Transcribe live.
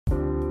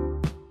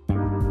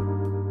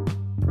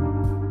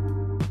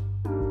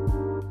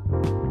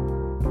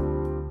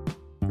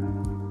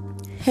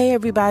Hey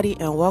everybody,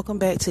 and welcome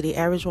back to the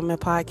Average Woman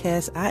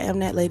Podcast. I am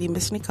that lady,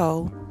 Miss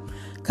Nicole,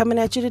 coming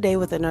at you today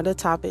with another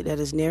topic that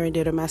is near and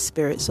dear to my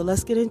spirit. So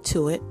let's get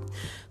into it.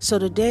 So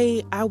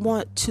today I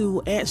want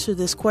to answer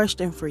this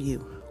question for you.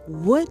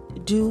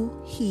 What do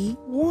he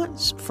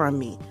want from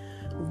me?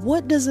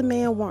 What does a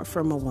man want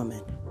from a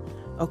woman?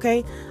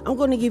 Okay, I'm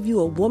going to give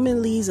you a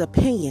womanly's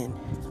opinion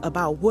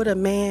about what a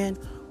man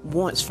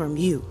wants from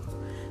you.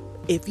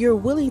 If you're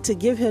willing to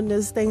give him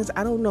those things,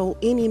 I don't know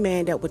any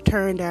man that would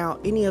turn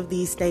down any of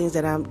these things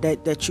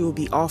that you will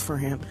be offering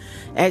him.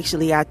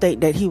 Actually, I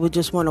think that he would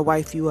just want to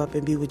wife you up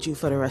and be with you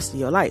for the rest of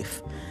your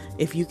life,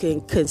 if you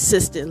can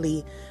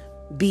consistently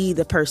be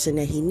the person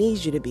that he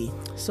needs you to be.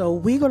 So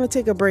we're going to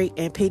take a break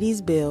and pay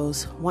these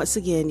bills. Once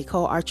again,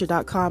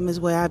 NicoleArcher.com is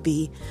where I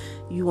be.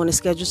 You want to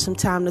schedule some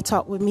time to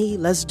talk with me?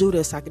 Let's do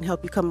this. I can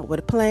help you come up with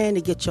a plan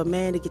to get your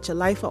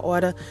life in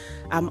order.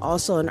 I'm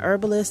also an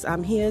herbalist.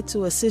 I'm here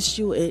to assist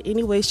you in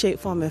any way, shape,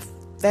 form, and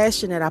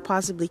fashion that I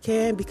possibly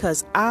can,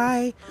 because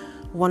I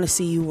want to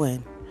see you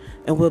win.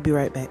 And we'll be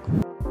right back.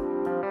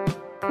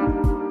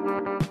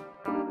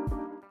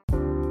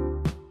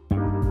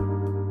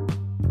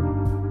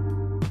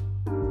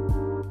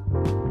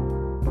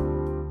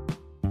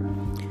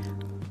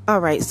 All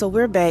right, so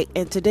we're back,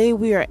 and today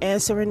we are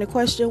answering the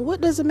question,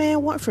 what does a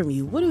man want from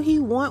you? What do he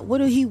want? What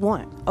do he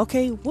want?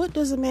 Okay, what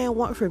does a man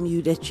want from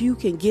you that you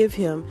can give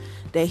him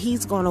that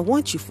he's going to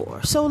want you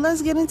for? So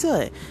let's get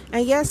into it.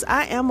 And yes,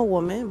 I am a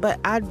woman, but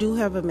I do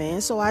have a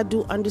man, so I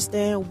do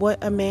understand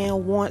what a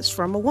man wants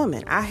from a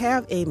woman. I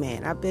have a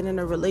man. I've been in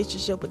a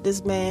relationship with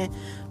this man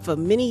for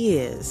many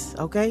years,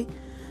 okay?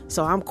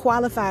 So I'm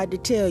qualified to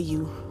tell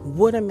you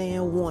what a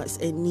man wants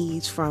and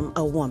needs from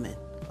a woman.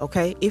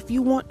 Okay, if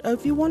you want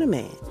a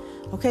man,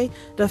 okay,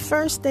 the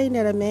first thing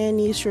that a man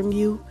needs from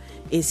you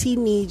is he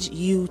needs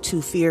you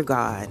to fear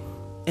God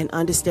and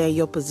understand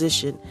your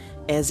position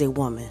as a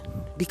woman.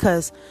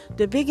 Because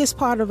the biggest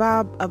part of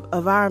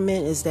our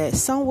men is that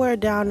somewhere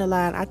down the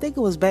line, I think it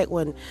was back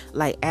when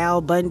like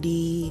Al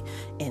Bundy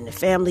and the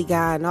Family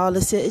Guy and all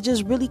this, it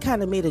just really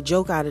kind of made a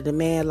joke out of the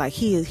man, like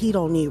he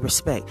don't need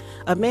respect.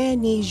 A man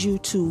needs you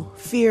to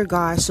fear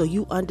God so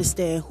you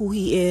understand who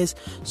he is,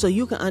 so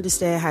you can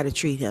understand how to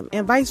treat him,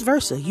 and vice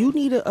versa. You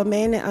need a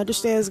man that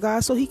understands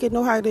God so he can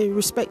know how to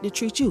respect and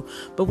treat you.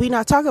 But we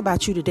not talk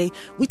about you today.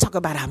 We talk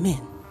about our men.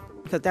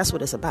 Because that's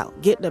what it's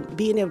about.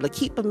 Being able to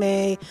keep a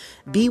man,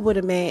 be with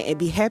a man, and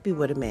be happy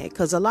with a man.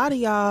 Because a lot of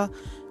y'all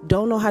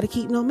don't know how to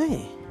keep no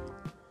man.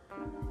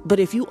 But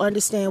if you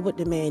understand what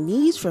the man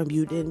needs from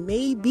you, then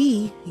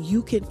maybe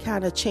you can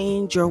kind of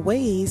change your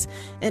ways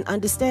and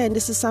understand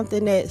this is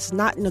something that's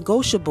not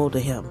negotiable to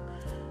him.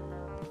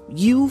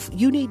 You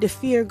need to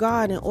fear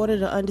God in order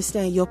to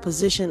understand your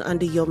position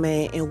under your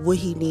man and what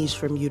he needs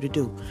from you to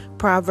do.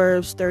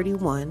 Proverbs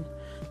 31,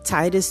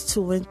 Titus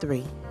 2 and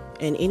 3.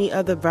 And any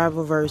other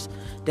Bible verse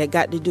that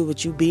got to do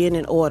with you being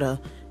in order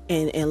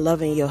and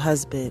loving your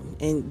husband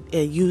and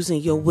using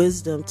your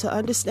wisdom to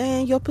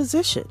understand your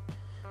position.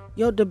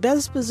 The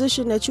best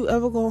position that you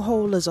ever gonna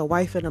hold is a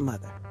wife and a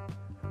mother.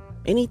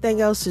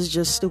 Anything else is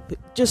just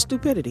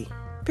stupidity,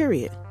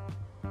 period.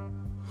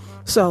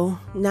 So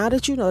now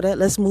that you know that,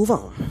 let's move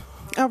on.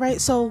 All right,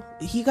 so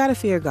you gotta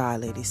fear God,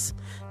 ladies.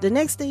 The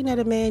next thing that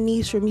a man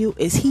needs from you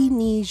is he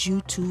needs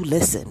you to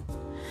listen.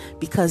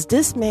 Because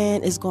this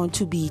man is going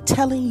to be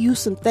telling you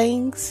some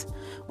things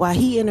while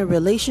he in a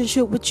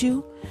relationship with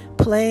you,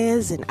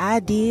 plans and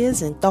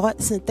ideas and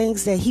thoughts and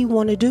things that he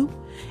want to do.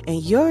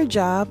 And your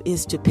job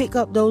is to pick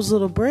up those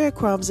little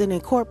breadcrumbs and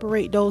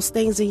incorporate those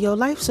things in your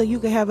life so you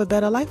can have a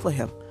better life with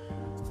him.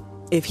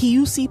 If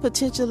you see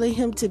potential in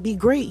him to be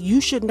great, you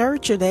should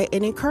nurture that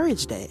and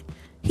encourage that.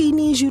 He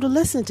needs you to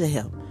listen to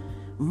him.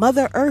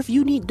 Mother Earth,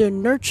 you need to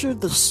nurture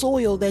the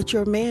soil that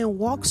your man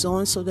walks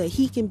on so that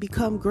he can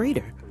become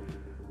greater.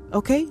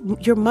 Okay,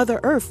 your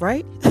Mother Earth,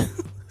 right?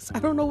 I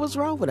don't know what's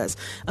wrong with us.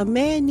 A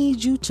man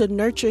needs you to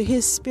nurture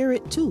his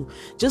spirit too.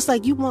 Just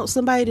like you want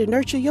somebody to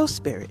nurture your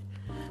spirit.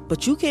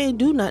 But you can't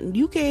do nothing.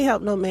 You can't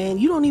help no man.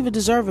 You don't even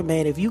deserve a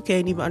man if you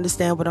can't even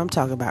understand what I'm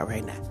talking about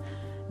right now.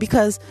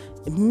 Because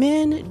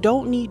men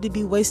don't need to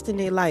be wasting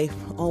their life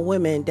on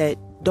women that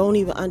don't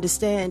even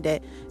understand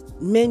that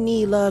men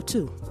need love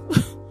too.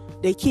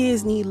 Their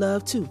kids need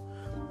love too.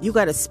 You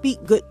got to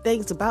speak good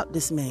things about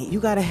this man. You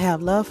got to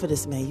have love for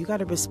this man. You got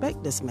to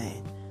respect this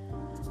man.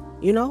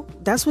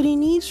 That's what he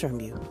needs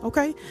from you.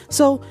 Okay.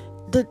 So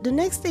the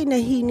next thing that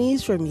he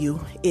needs from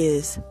you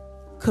is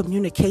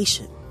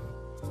communication.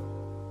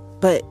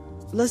 But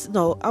I'm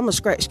going to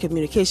scratch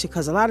communication,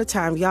 because a lot of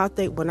times y'all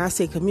think when I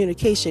say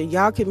communication,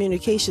 y'all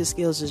communication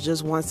skills is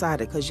just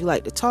one-sided, because you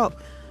like to talk,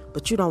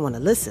 but you don't want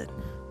to listen.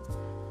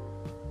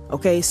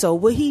 Okay, so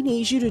what he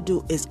needs you to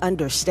do is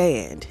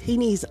understand. He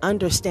needs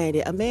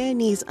understanding. A man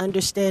needs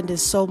understanding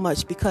so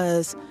much,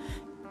 because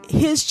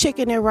his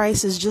chicken and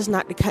rice is just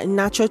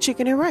not your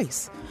chicken and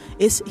rice.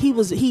 His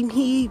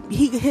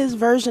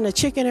version of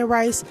chicken and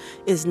rice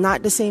is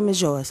not the same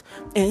as yours,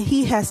 and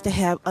he has to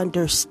have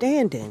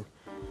understanding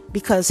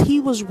because he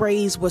was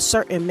raised with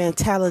certain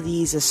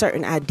mentalities and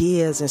certain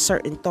ideas and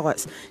certain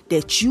thoughts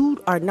that you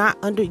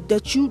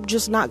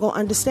just not going to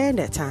understand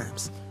at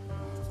times.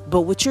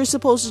 But what you're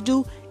supposed to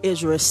do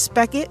is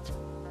respect it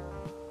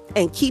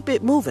and keep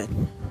it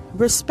moving.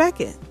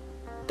 Respect it.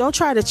 Don't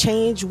try to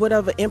change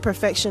whatever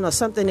imperfection or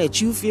something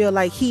that you feel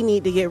like he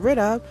need to get rid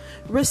of.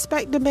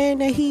 Respect the man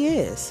that he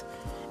is.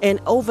 And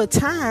over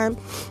time,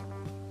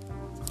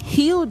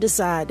 he'll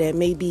decide that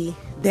maybe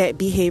that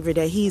behavior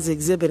that he's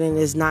exhibiting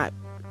is not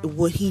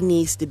what he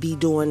needs to be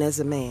doing as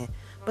a man.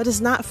 But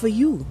it's not for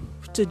you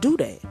to do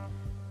that.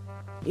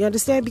 You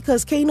understand?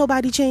 Because can't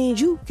nobody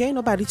change you. Can't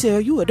nobody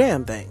tell you a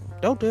damn thing.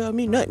 Don't tell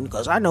me nothing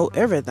because I know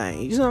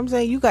everything. You know what I'm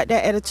saying? You got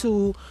that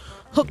attitude,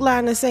 hook,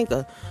 line, and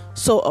sinker.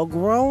 So a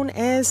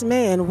grown-ass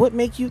man would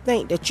make you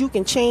think that you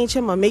can change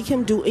him or make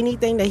him do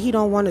anything that he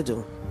don't want to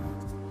do.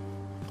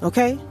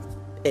 Okay?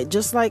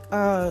 Just like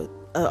a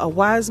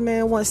wise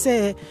man once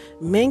said,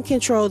 men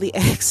control the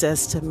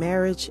access to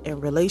marriage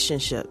and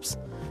relationships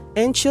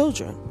and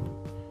children.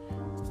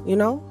 You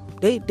know,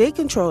 they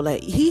control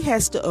that. He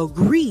has to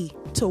agree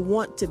to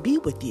want to be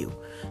with you.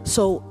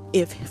 So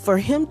for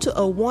him to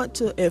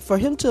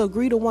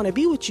agree to want to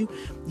be with you,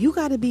 you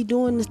got to be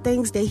doing the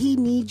things that he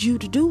needs you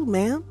to do,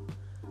 ma'am.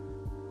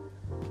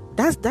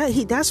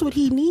 That's what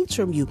he needs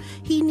from you.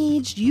 He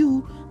needs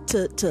you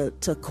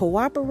to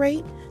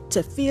cooperate,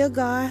 to fear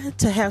God,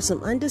 to have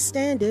some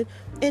understanding,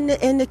 and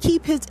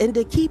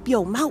to keep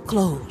your mouth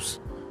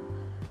closed.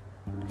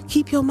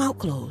 Keep your mouth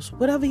closed.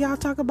 Whatever y'all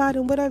talk about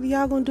and whatever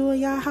y'all gonna do in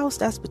y'all house,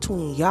 that's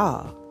between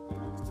y'all.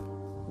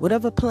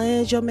 Whatever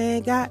plans your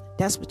man got,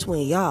 that's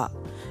between y'all.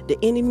 The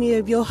enemy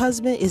of your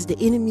husband is the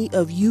enemy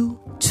of you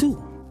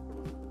too.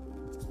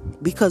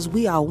 Because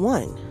we are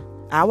one.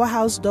 Our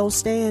house don't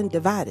stand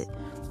divided.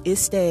 It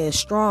stands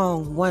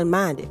strong,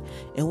 one-minded.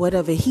 And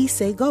whatever he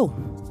say, go.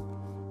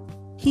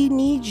 He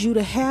needs you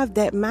to have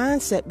that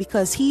mindset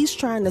because he's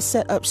trying to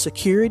set up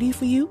security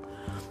for you.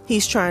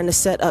 He's trying to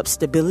set up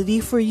stability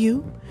for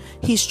you.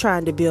 He's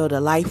trying to build a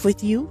life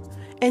with you.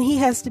 And he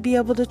has to be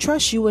able to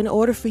trust you. In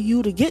order for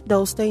you to get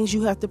those things,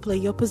 you have to play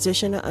your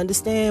position and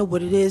understand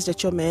what it is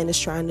that your man is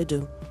trying to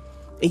do.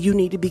 And you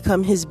need to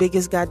become his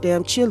biggest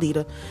goddamn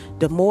cheerleader.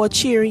 The more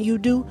cheering you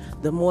do,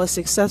 the more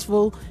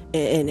successful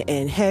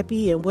and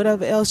happy and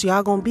whatever else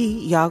y'all gonna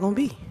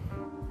be.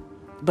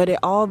 But it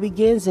all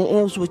begins and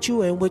ends with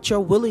you and with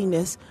your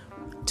willingness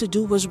to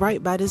do what's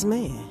right by this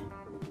man.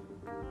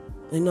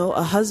 You know,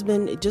 a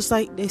husband, just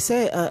like they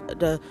said,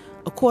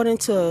 according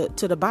to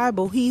the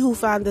Bible, he who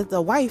findeth a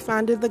wife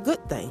findeth a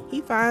good thing. He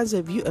finds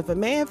if a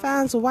man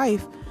finds a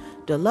wife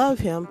to love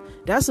him,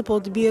 that's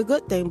supposed to be a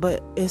good thing.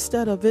 But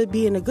instead of it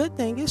being a good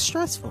thing, it's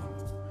stressful.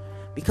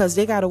 Because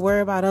they got to worry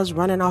about us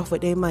running off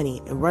with their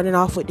money and running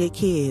off with their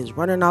kids,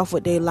 running off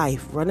with their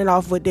life, running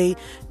off with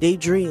their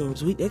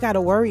dreams. They got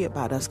to worry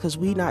about us because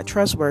we not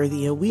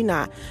trustworthy and we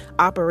not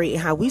operating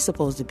how we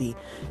supposed to be.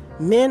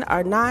 Men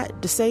are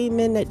not the same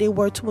men that they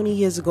were 20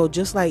 years ago,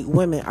 just like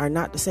women are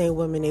not the same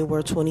women they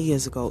were 20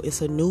 years ago.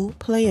 It's a new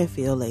playing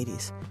field,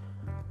 ladies.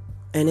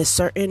 And there's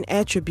certain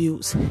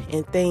attributes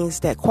and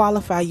things that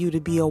qualify you to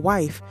be a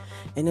wife.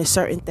 And there's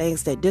certain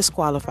things that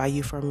disqualify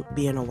you from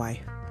being a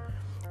wife.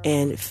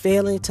 And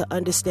failing to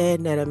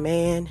understand that a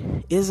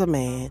man is a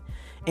man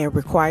and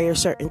requires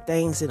certain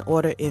things in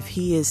order if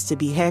he is to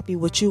be happy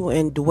with you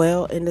and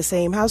dwell in the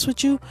same house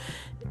with you,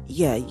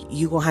 yeah,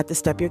 you're going to have to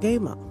step your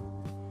game up.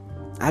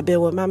 I've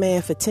been with my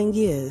man for 10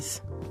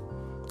 years.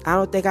 I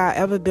don't think I've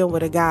ever been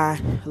with a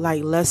guy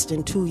like less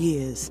than 2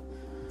 years,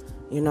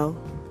 you know,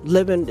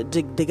 living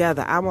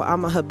together.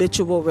 I'm a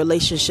habitual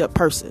relationship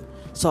person.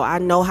 So I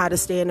know how to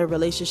stay in a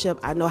relationship.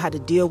 I know how to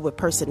deal with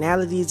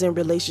personalities in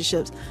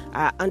relationships.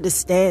 I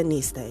understand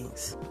these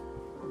things.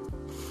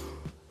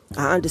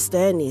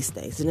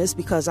 And it's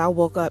because I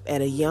woke up at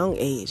a young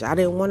age. I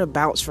didn't want to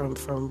bounce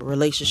from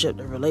relationship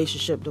to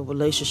relationship to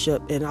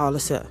relationship and all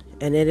this stuff.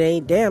 And it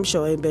ain't damn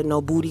sure ain't been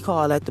no booty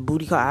call at the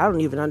booty call. I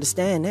don't even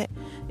understand that.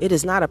 It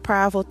is not a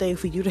prideful thing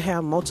for you to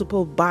have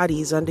multiple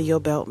bodies under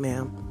your belt,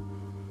 ma'am.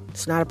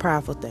 It's not a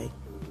prideful thing.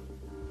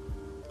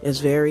 It's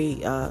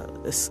very,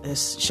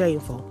 it's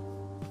shameful.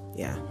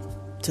 Yeah,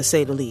 to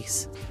say the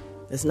least.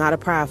 It's not a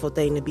prideful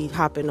thing to be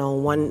hopping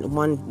on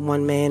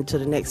one man to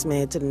the next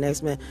man to the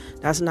next man.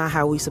 That's not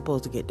how we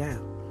supposed to get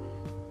down.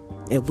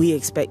 If we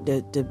expect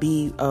to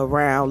be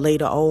around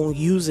later on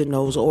using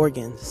those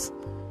organs,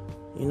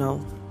 you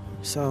know.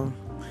 So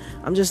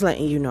I'm just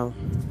letting you know.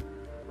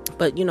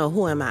 But, you know,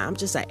 who am I? I'm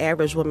just an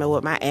average woman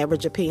with my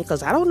average opinion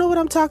because I don't know what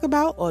I'm talking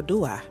about, or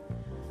do I?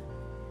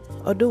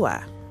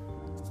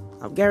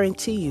 I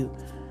guarantee you,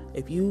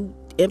 if you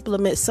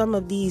implement some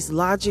of these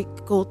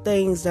logical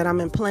things that I'm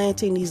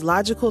implanting, these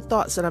logical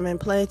thoughts that I'm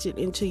implanting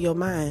into your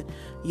mind,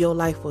 your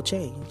life will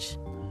change.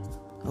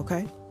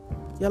 Okay?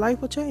 Your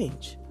life will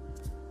change.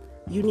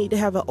 You need to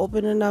have an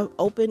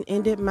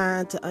open-ended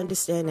mind to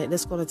understand that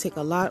it's going to take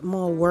a lot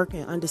more work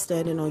and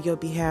understanding on your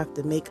behalf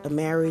to make a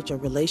marriage, a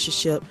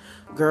relationship,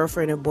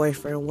 girlfriend and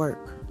boyfriend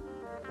work.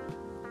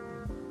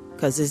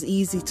 Because it's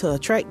easy to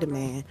attract a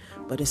man,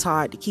 but it's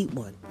hard to keep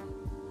one.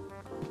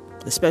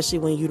 especially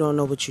when you don't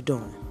know what you're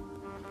doing.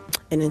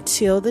 And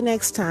until the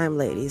next time,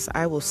 ladies,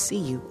 I will see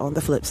you on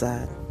the flip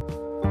side.